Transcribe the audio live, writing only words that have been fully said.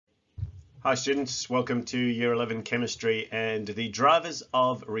Hi students, welcome to Year 11 Chemistry and the Drivers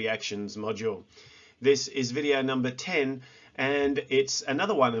of Reactions module. This is video number 10 and it's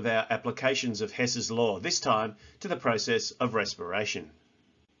another one of our applications of Hess's law, this time to the process of respiration.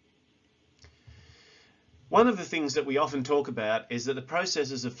 One of the things that we often talk about is that the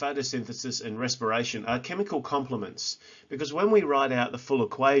processes of photosynthesis and respiration are chemical complements, because when we write out the full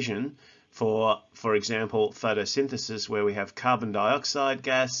equation for example, photosynthesis, where we have carbon dioxide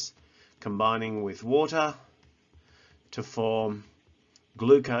gas combining with water to form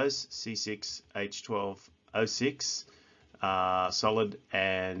glucose, C6H12O6, solid,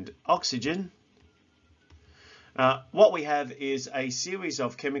 and oxygen. What we have is a series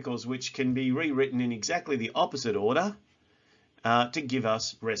of chemicals which can be rewritten in exactly the opposite order to give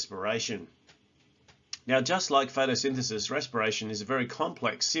us respiration. Now, just like photosynthesis, respiration is a very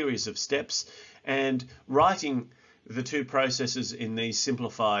complex series of steps, and writing the two processes in these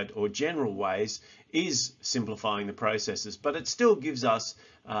simplified or general ways is simplifying the processes, but it still gives us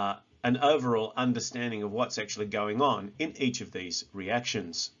an overall understanding of what's actually going on in each of these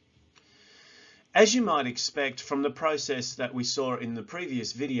reactions. As you might expect from the process that we saw in the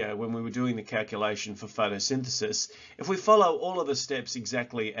previous video when we were doing the calculation for photosynthesis, if we follow all of the steps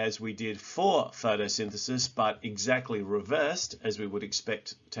exactly as we did for photosynthesis, but exactly reversed as we would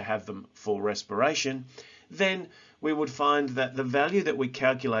expect to have them for respiration, then we would find that the value that we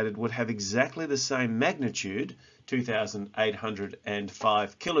calculated would have exactly the same magnitude,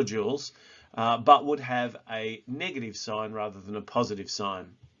 2,805 kilojoules, but would have a negative sign rather than a positive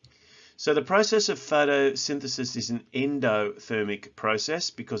sign. So the process of photosynthesis is an endothermic process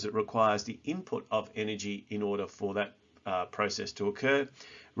because it requires the input of energy in order for that process to occur.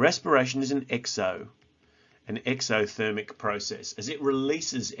 Respiration is an exothermic process, as it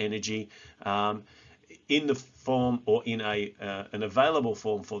releases energy in the form or in an available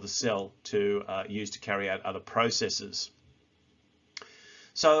form for the cell to use to carry out other processes.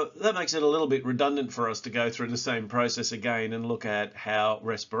 So that makes it a little bit redundant for us to go through the same process again and look at how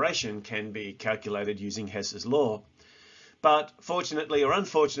respiration can be calculated using Hess's law. But fortunately or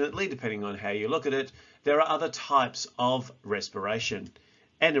unfortunately, depending on how you look at it, there are other types of respiration.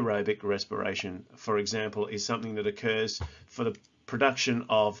 Anaerobic respiration, for example, is something that occurs for the production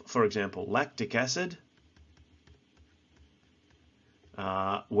of, for example, lactic acid,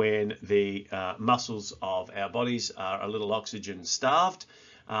 when the muscles of our bodies are a little oxygen starved,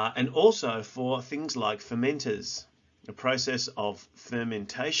 and also for things like fermenters. The process of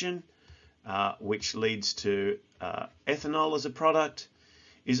fermentation, which leads to ethanol as a product,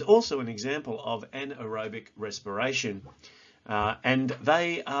 is also an example of anaerobic respiration. And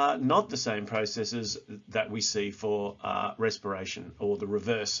they are not the same processes that we see for respiration, or the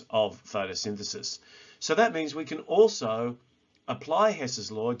reverse of photosynthesis. So that means we can also apply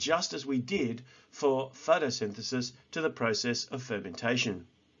Hess's law just as we did for photosynthesis to the process of fermentation.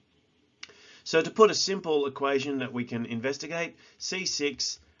 So to put a simple equation that we can investigate,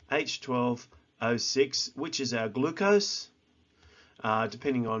 C6H12O6, which is our glucose,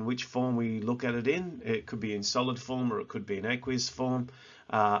 depending on which form we look at it in, it could be in solid form or it could be in aqueous form,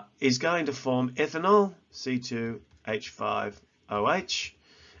 is going to form ethanol, C2H5OH.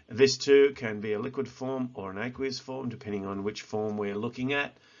 This too can be a liquid form or an aqueous form, depending on which form we're looking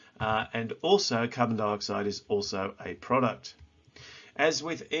at. And also carbon dioxide is also a product. As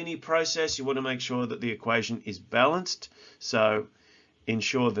with any process, you want to make sure that the equation is balanced. So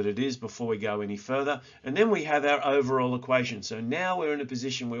ensure that it is before we go any further. And then we have our overall equation. So now we're in a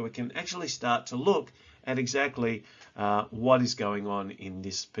position where we can actually start to look at exactly what is going on in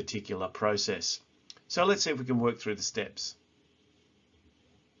this particular process. So let's see if we can work through the steps.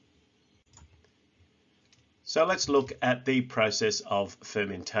 So let's look at the process of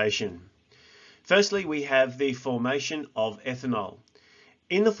fermentation. Firstly, we have the formation of ethanol.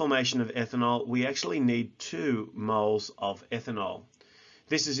 In the formation of ethanol, we actually need 2 moles of ethanol.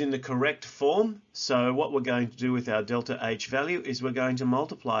 This is in the correct form, so what we're going to do with our delta H value is we're going to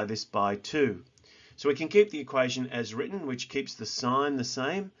multiply this by 2. So we can keep the equation as written, which keeps the sign the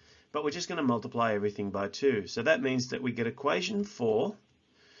same, but we're just going to multiply everything by 2. So that means that we get equation 4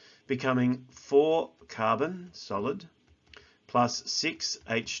 becoming 4 carbon solid plus 6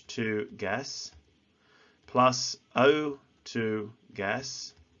 H2 gas plus O2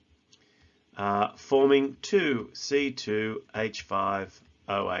 gas, forming 2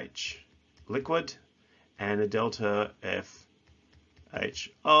 C2H5OH liquid and a delta FH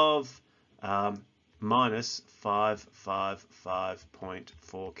of minus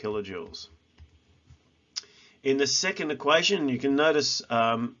 555.4 kilojoules. In the second equation, you can notice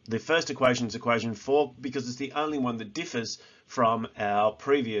the first equation is equation 4 because it's the only one that differs from our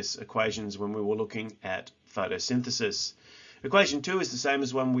previous equations when we were looking at photosynthesis. Equation 2 is the same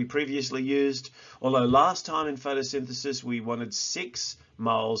as one we previously used, although last time in photosynthesis we wanted 6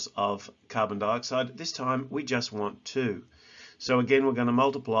 moles of carbon dioxide. This time we just want 2. So again, we're going to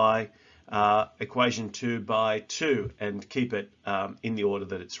multiply equation 2 by 2 and keep it in the order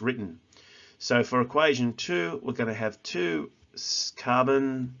that it's written. So for equation 2, we're going to have 2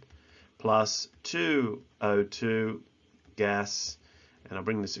 carbon plus 2 O2 gas, and I'll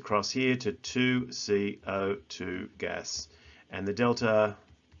bring this across here to 2 CO2 gas. And the delta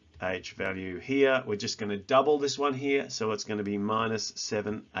H value here, we're just going to double this one here, so it's going to be minus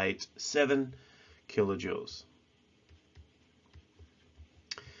 787 kilojoules.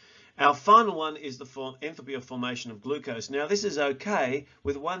 Our final one is the enthalpy of formation of glucose. Now this is okay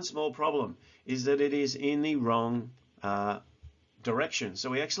with one small problem, is that it is in the wrong direction. So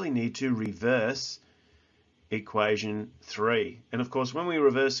we actually need to reverse equation 3. And of course, when we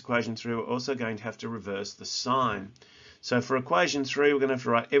reverse equation 3, we're also going to have to reverse the sign. So for equation 3, we're going to have to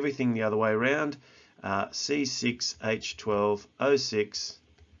write everything the other way around. C6H12O6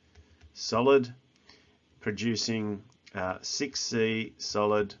 solid, producing 6C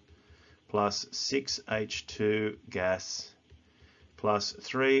solid plus 6H2 gas plus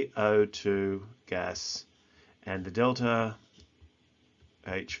 3O2 gas, and the delta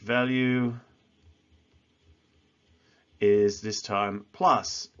H value is this time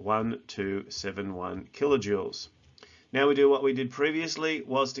plus 1271 kilojoules. Now we do what we did previously,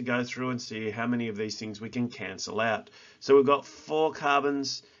 was to go through and see how many of these things we can cancel out. So we've got 4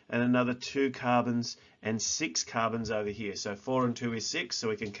 carbons and another 2 carbons and 6 carbons over here. So 4 and 2 is 6, so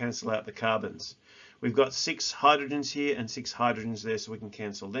we can cancel out the carbons. We've got 6 hydrogens here and 6 hydrogens there, so we can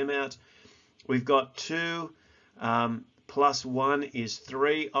cancel them out. We've got 2 plus 1 is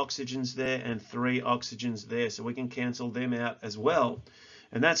 3 oxygens there and 3 oxygens there, so we can cancel them out as well.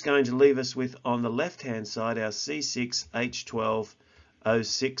 And that's going to leave us with, on the left-hand side, our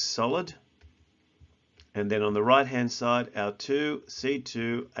C6H12O6 solid. And then on the right-hand side, our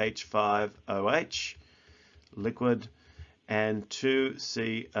 2C2H5OH liquid and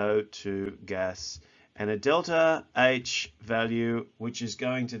 2CO2 gas. And a delta H value, which is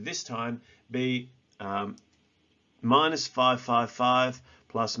going to this time be minus 555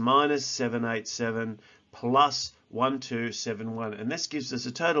 plus minus 787 plus 1271, and this gives us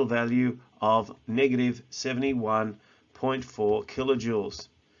a total value of negative 71.4 kilojoules.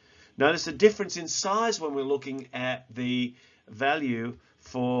 Notice the difference in size when we're looking at the value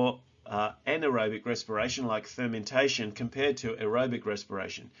for anaerobic respiration like fermentation compared to aerobic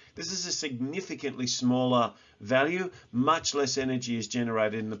respiration. This is a significantly smaller value. Much less energy is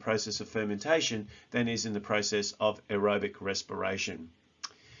generated in the process of fermentation than is in the process of aerobic respiration.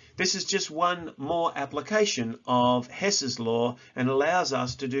 This is just one more application of Hess's law and allows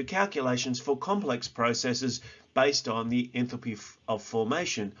us to do calculations for complex processes based on the enthalpy of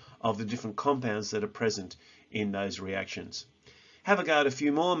formation of the different compounds that are present in those reactions. Have a go at a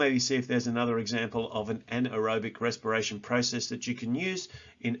few more, maybe see if there's another example of an anaerobic respiration process that you can use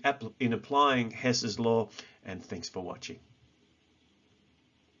in applying Hess's law, and thanks for watching.